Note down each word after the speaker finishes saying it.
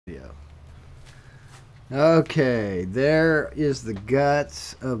Okay, there is the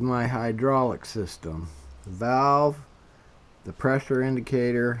guts of my hydraulic system. The valve, the pressure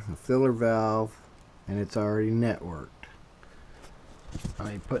indicator, the filler valve, and it's already networked.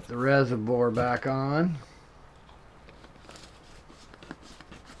 Let me put the reservoir back on.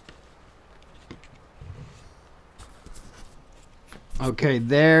 Okay,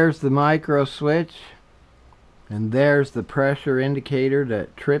 there's the micro switch, and there's the pressure indicator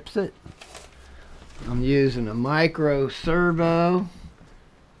that trips it. I'm using a micro servo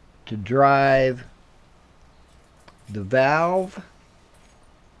to drive the valve.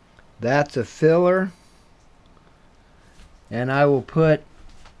 That's a filler, and I will put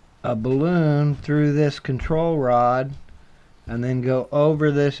a balloon through this control rod and then go over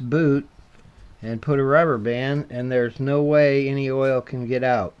this boot and put a rubber band, and there's no way any oil can get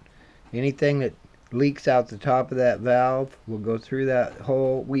out. Anything that leaks out the top of that valve will go through that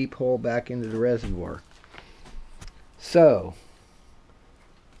hole, weep hole, back into the reservoir. So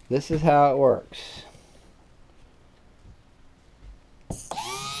this is how it works.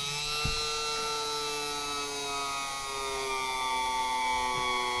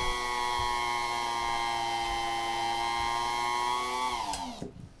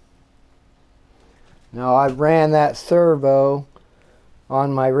 Now I ran that servo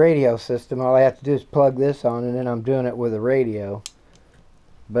on my radio system. All I have to do is plug this on, and then I'm doing it with a radio.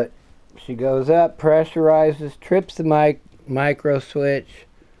 But she goes up, pressurizes, trips the micro switch,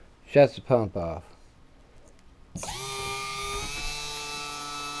 shuts the pump off.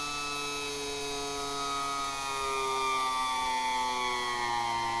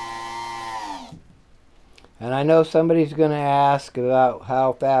 And I know somebody's going to ask about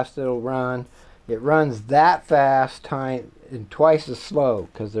how fast it'll run. It runs that fast and twice as slow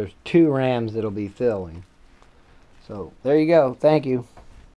because there's 2 rams that'll be filling. So there you go. Thank you.